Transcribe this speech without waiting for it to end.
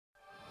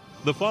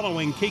The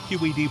following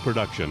KQED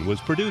production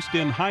was produced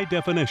in high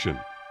definition.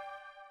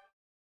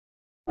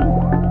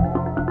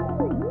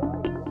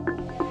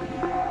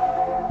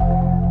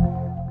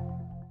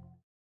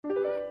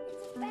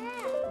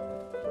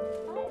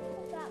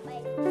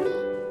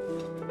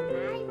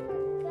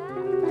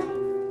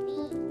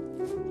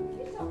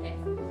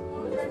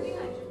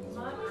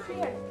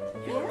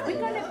 We're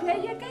gonna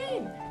play a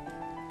game.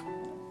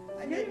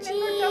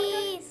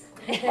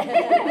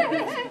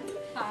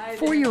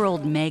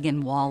 Four-year-old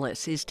Megan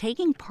Wallace is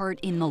taking part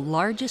in the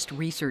largest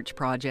research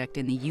project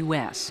in the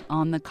U.S.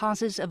 on the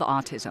causes of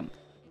autism.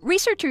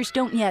 Researchers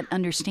don't yet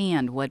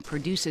understand what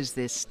produces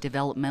this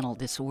developmental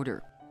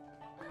disorder.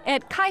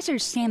 At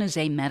Kaiser's San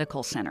Jose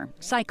Medical Center,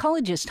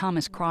 psychologist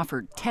Thomas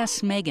Crawford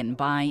tests Megan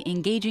by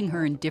engaging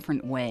her in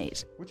different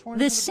ways.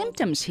 The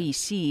symptoms he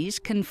sees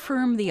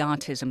confirm the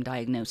autism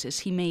diagnosis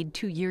he made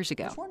 2 years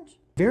ago.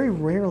 Very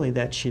rarely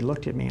that she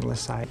looked at me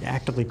unless I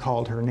actively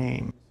called her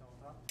name.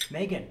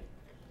 Megan,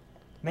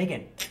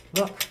 Megan,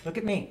 look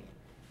at me.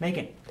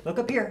 Megan, look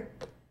up here.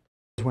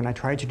 When I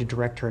tried to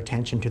direct her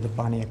attention to the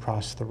bunny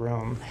across the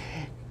room,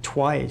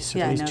 twice,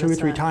 Yeah, at least 2 or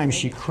 3 times,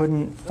 she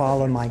couldn't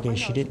follow my gaze.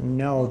 She didn't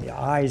know the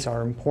eyes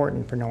are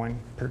important for knowing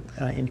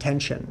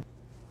intention.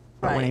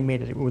 But when I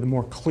made it with a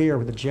more clear,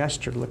 with a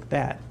gesture, look at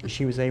that,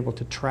 she was able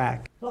to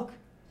track. Look.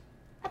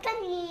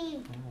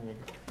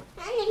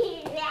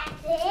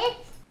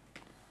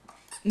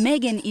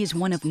 Megan is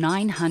one of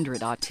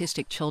 900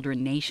 autistic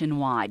children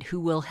nationwide who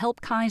will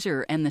help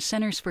Kaiser and the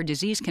Centers for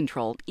Disease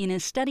Control in a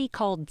study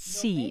called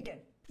SEED.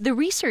 The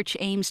research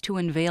aims to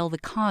unveil the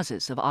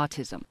causes of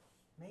autism.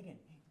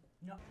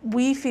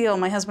 We feel,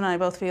 my husband and I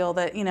both feel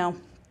that,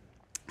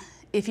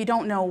 if you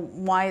don't know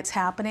why it's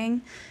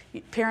happening,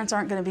 parents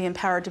aren't going to be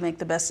empowered to make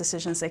the best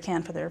decisions they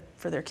can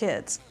for their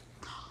kids.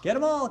 Get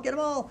them all, get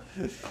them all.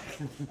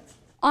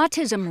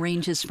 Autism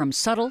ranges from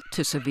subtle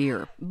to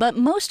severe, but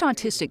most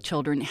autistic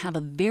children have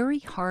a very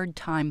hard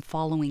time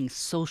following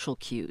social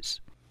cues.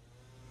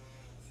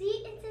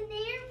 See, it's an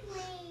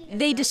airplane.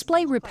 They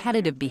display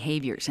repetitive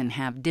behaviors and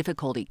have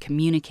difficulty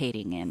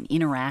communicating and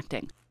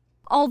interacting.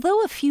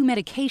 Although a few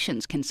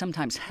medications can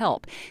sometimes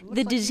help,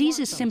 the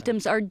disease's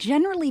symptoms are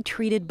generally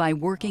treated by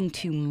working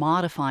to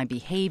modify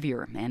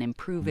behavior and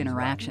improve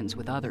interactions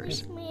with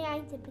others. May I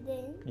dip it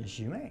in? Yes,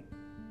 you may.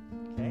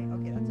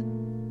 Okay, that's it.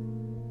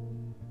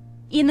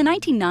 In the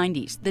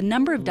 1990s, the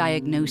number of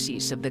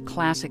diagnoses of the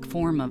classic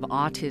form of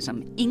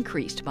autism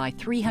increased by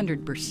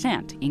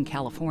 300% in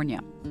California.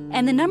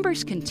 And the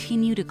numbers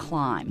continue to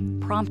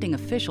climb, prompting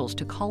officials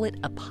to call it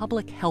a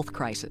public health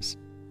crisis.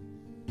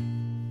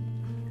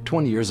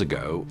 20 years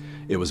ago,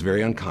 it was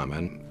very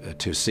uncommon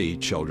to see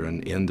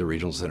children in the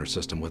regional center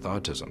system with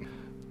autism.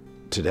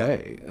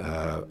 Today,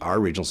 our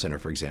regional center,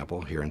 for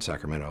example, here in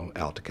Sacramento,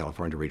 Alta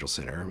California Regional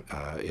Center,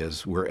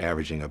 we're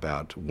averaging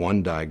about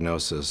 1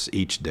 diagnosis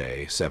each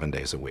day, 7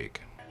 days a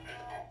week.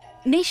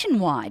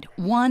 Nationwide,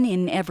 1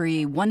 in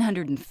every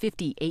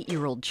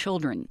 158-year-old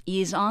children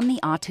is on the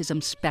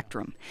autism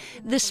spectrum.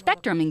 The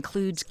spectrum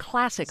includes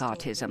classic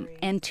autism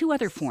and 2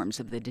 other forms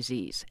of the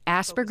disease,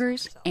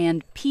 Asperger's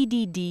and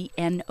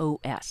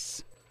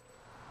PDD-NOS.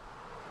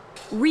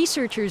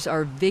 Researchers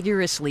are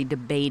vigorously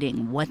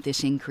debating what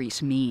this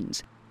increase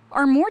means.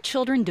 Are more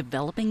children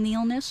developing the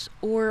illness,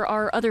 or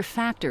are other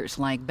factors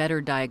like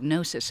better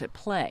diagnosis at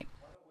play?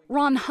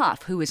 Ron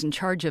Huff, who is in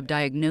charge of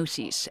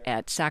diagnoses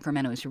at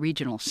Sacramento's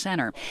Regional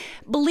Center,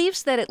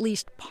 believes that at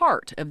least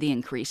part of the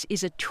increase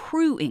is a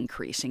true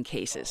increase in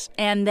cases,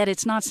 and that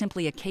it's not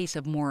simply a case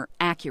of more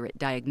accurate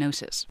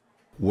diagnosis.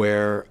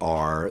 Where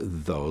are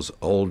those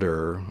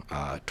older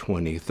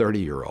 20,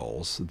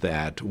 30-year-olds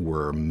that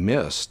were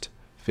missed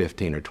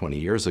 15 or 20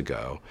 years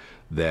ago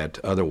that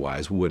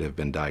otherwise would have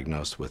been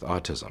diagnosed with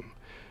autism?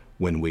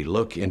 When we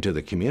look into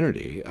the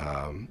community,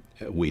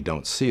 we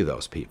don't see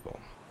those people.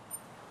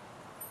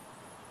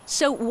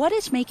 So what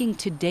is making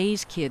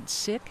today's kids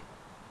sick?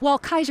 While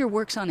Kaiser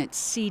works on its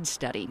SEED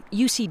study,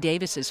 UC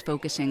Davis is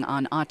focusing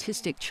on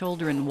autistic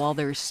children while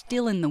they're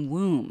still in the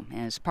womb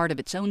as part of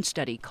its own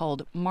study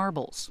called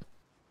MARBLES.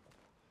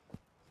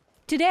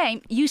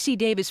 Today, UC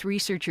Davis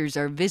researchers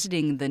are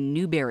visiting the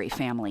Newberry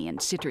family in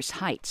Citrus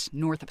Heights,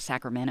 north of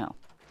Sacramento.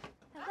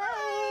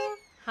 Hello.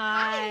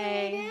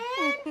 Hi.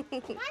 Hi,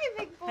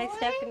 Big Boy. Hi,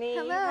 Stephanie.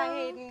 Hello. Hi,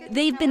 Hayden.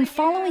 They've been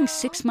following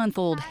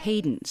 6-month-old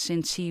Hayden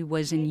since he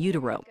was in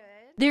utero.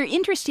 They're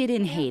interested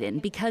in Hayden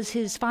because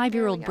his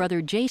 5-year-old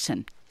brother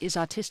Jason is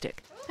autistic.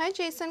 Hi,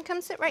 Jason.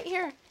 Come sit right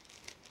here.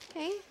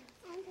 Okay.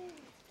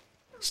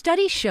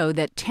 Studies show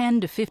that 10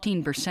 to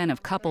 15%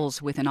 of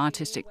couples with an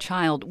autistic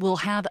child will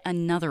have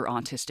another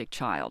autistic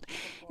child.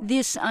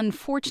 This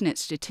unfortunate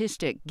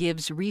statistic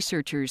gives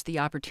researchers the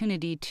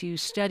opportunity to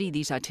study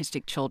these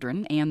autistic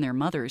children and their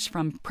mothers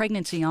from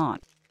pregnancy on.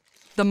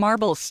 The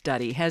MARBLES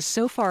study has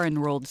so far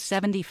enrolled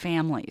 70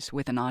 families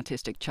with an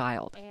autistic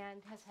child.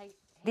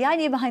 The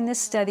idea behind this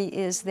study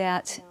is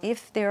that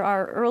if there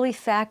are early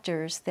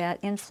factors that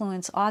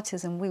influence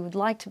autism, we would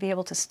like to be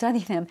able to study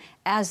them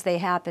as they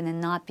happen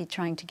and not be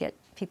trying to get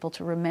people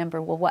to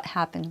remember, well, what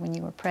happened when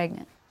you were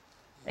pregnant.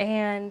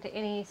 And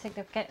any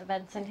significant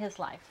events in his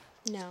life?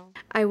 No.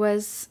 I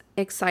was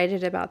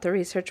excited about the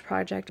research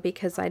project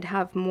because I'd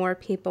have more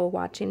people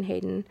watching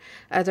Hayden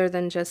other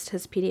than just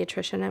his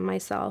pediatrician and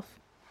myself.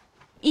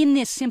 In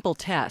this simple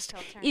test,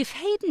 if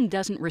Hayden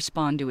doesn't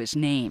respond to his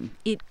name,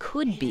 it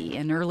could be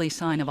an early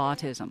sign of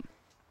autism.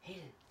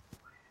 Hayden.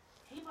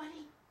 Hey,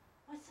 buddy.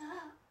 What's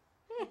up?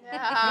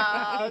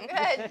 Oh,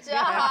 good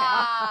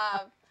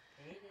job.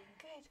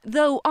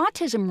 Though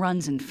autism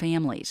runs in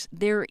families,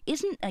 there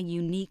isn't a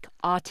unique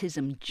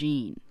autism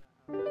gene.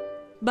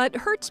 But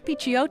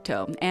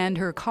Hertz-Picciotto and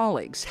her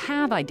colleagues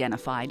have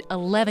identified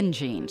 11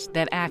 genes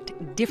that act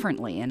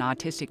differently in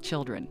autistic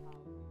children.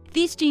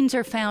 These genes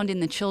are found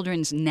in the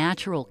children's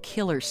natural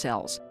killer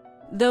cells.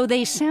 Though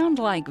they sound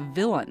like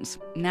villains,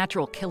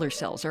 natural killer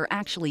cells are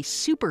actually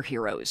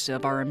superheroes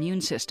of our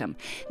immune system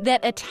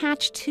that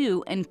attach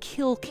to and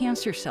kill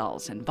cancer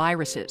cells and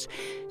viruses.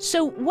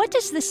 So what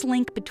does this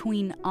link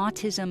between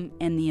autism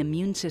and the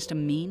immune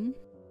system mean?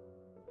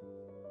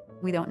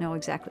 We don't know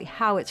exactly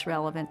how it's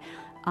relevant.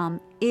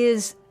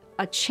 Is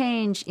a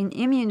change in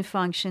immune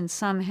function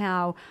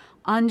somehow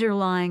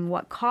underlying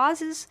what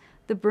causes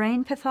the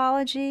brain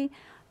pathology?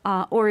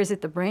 Or is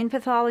it the brain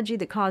pathology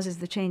that causes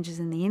the changes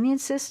in the immune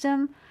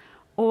system?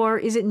 Or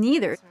is it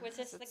neither? Was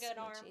this the good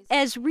arm?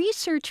 As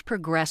research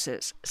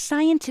progresses,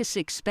 scientists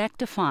expect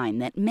to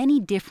find that many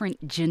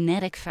different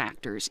genetic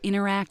factors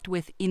interact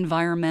with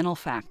environmental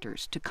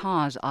factors to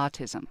cause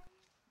autism.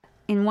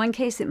 In one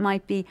case, it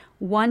might be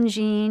one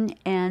gene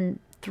and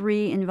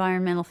 3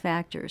 environmental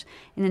factors.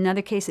 In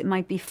another case, it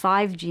might be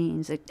 5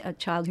 genes, a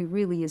child who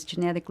really is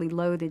genetically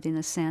loaded in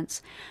a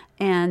sense,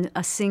 and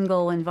a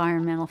single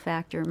environmental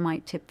factor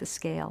might tip the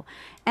scale.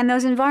 And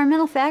those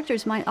environmental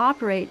factors might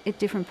operate at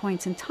different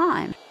points in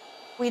time.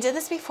 We did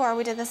this before.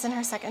 We did this in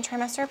her 2nd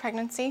trimester of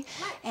pregnancy,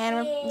 and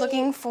we're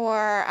looking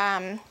for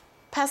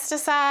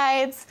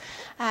pesticides,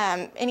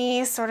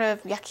 any sort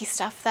of yucky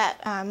stuff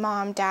that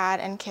mom, dad,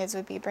 and kids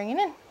would be bringing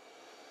in.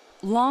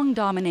 Long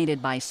dominated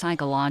by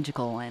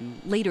psychological and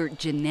later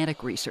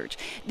genetic research,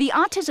 the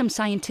autism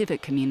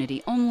scientific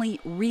community only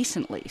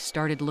recently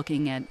started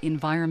looking at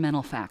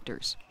environmental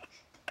factors.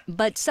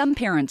 But some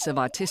parents of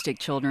autistic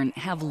children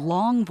have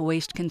long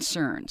voiced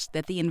concerns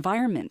that the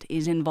environment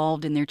is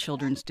involved in their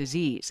children's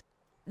disease.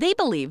 They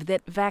believe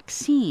that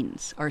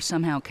vaccines are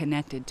somehow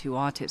connected to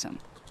autism.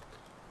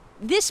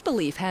 This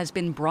belief has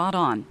been brought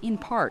on, in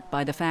part,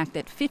 by the fact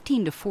that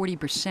 15 to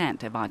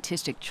 40% of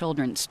autistic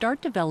children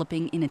start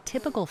developing in a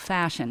typical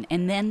fashion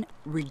and then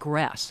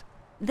regress.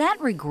 That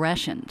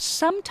regression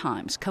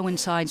sometimes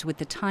coincides with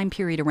the time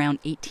period around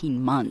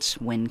 18 months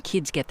when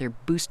kids get their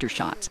booster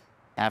shots.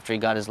 After he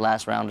got his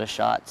last round of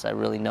shots, I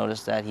really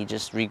noticed that he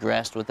just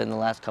regressed within the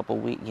last couple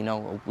of weeks.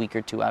 A week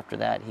or two after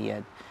that, he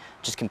had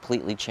just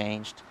completely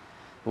changed.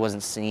 He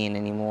wasn't singing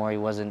anymore, he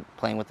wasn't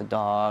playing with the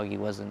dog, he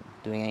wasn't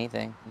doing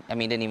anything. I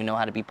mean, he didn't even know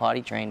how to be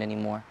potty trained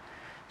anymore.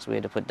 So we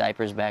had to put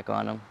diapers back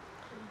on him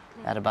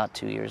at about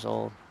 2 years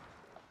old.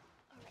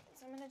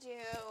 So I'm going to do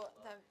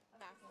the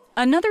vacuum.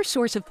 Another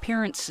source of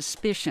parents'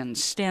 suspicion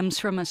stems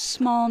from a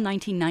small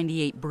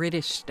 1998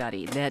 British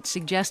study that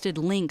suggested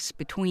links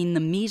between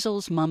the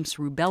measles, mumps,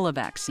 rubella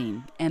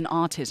vaccine and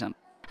autism.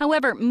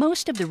 However,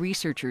 most of the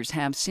researchers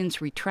have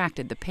since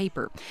retracted the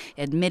paper,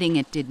 admitting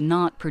it did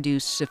not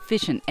produce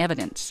sufficient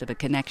evidence of a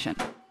connection.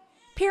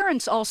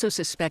 Parents also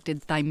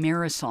suspected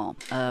thimerosal,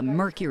 a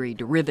mercury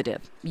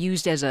derivative,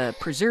 used as a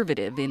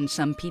preservative in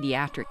some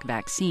pediatric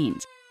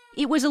vaccines.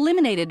 It was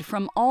eliminated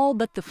from all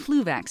but the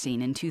flu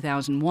vaccine in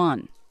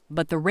 2001,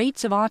 but the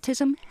rates of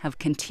autism have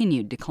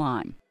continued to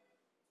climb.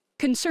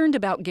 Concerned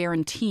about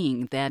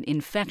guaranteeing that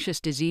infectious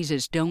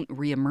diseases don't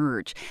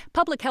reemerge,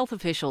 public health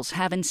officials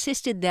have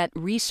insisted that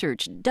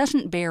research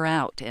doesn't bear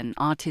out an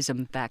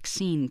autism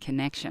vaccine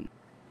connection.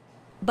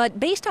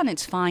 But based on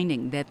its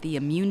finding that the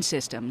immune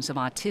systems of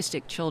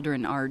autistic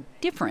children are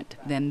different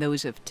than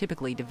those of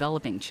typically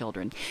developing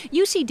children,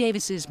 UC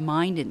Davis's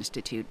Mind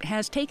Institute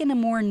has taken a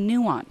more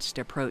nuanced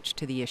approach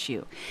to the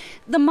issue.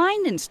 The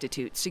Mind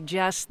Institute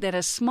suggests that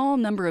a small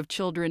number of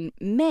children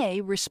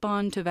may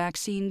respond to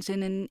vaccines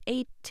in an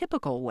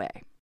atypical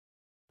way.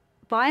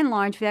 By and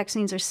large,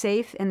 vaccines are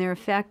safe and they're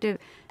effective.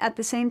 At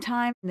the same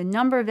time, the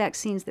number of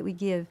vaccines that we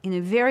give in a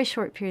very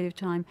short period of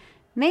time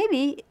may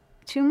be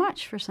too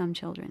much for some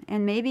children.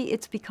 And maybe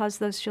it's because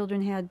those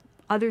children had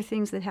other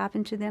things that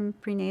happened to them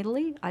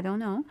prenatally, I don't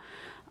know.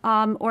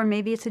 Or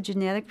maybe it's a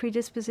genetic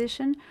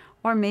predisposition,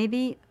 or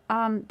maybe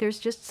there's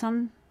just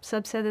some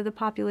subset of the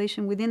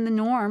population within the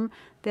norm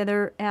that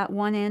are at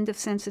one end of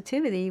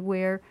sensitivity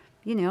where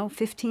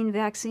 15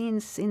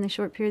 vaccines in a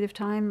short period of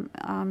time,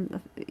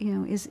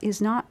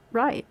 is not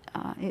right.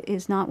 It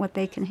is not what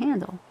they can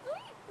handle.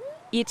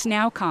 It's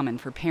now common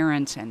for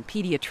parents and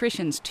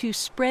pediatricians to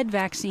spread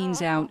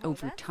vaccines out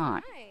over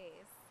time.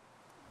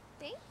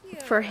 Thank you.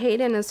 For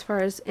Hayden, as far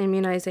as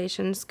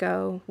immunizations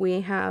go,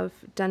 we have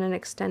done an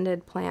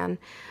extended plan.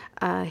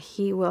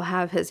 He will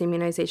have his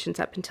immunizations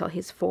up until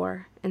he's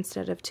 4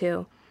 instead of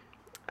 2.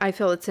 I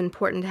feel it's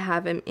important to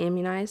have him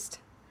immunized.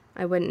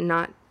 I wouldn't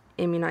not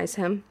immunize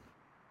him.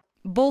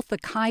 Both the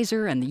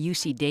Kaiser and the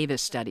UC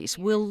Davis studies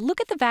will look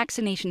at the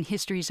vaccination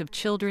histories of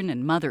children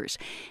and mothers,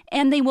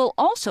 and they will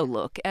also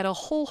look at a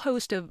whole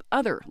host of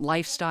other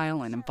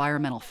lifestyle and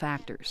environmental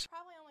factors.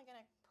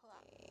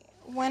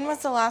 When was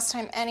the last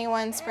time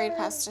anyone sprayed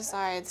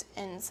pesticides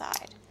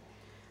inside?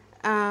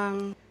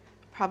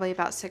 Probably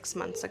about 6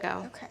 months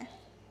ago. Okay.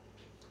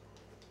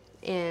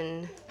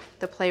 In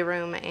the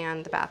playroom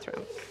and the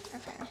bathroom.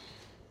 Okay.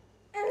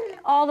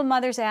 All the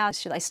mothers ask,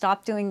 should I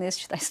stop doing this?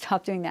 Should I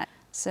stop doing that?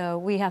 So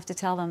we have to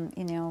tell them,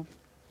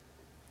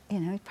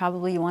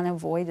 probably you want to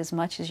avoid as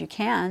much as you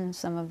can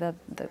some of the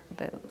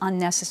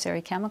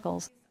unnecessary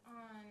chemicals.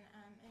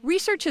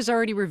 Research has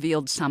already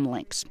revealed some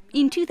links.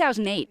 In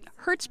 2008,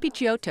 Hertz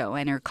Picciotto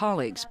and her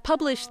colleagues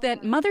published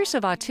that mothers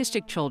of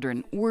autistic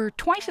children were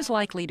twice as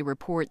likely to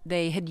report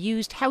they had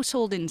used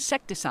household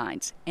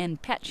insecticides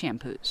and pet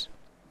shampoos.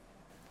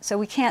 So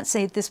we can't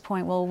say at this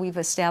point, well, we've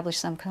established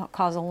some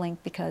causal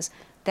link, because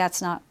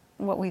that's not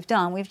what we've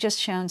done. We've just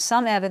shown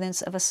some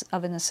evidence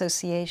of an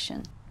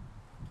association.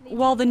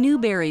 While the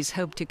Newberrys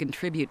hope to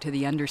contribute to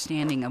the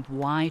understanding of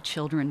why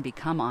children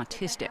become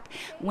autistic,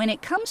 when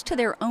it comes to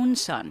their own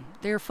son,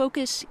 their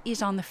focus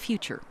is on the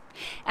future.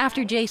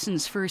 After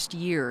Jason's first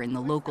year in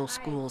the local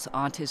school's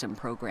autism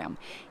program,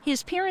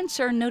 his parents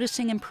are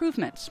noticing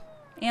improvements,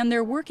 and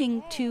they're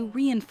working to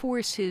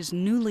reinforce his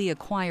newly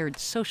acquired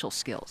social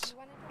skills.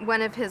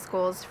 One of his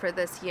goals for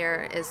this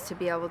year is to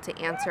be able to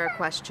answer a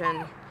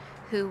question,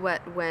 who,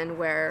 what, when,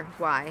 where,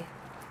 why,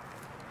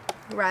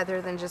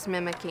 rather than just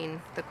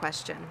mimicking the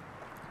question.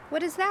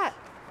 What is that?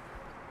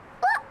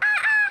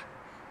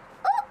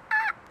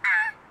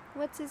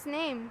 What's his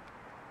name?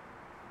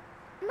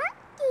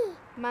 Monkey.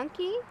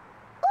 Monkey?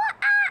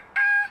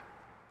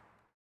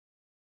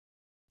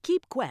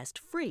 Keep Quest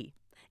free.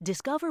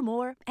 Discover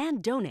more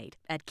and donate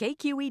at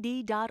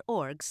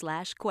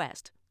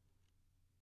kqed.org/quest.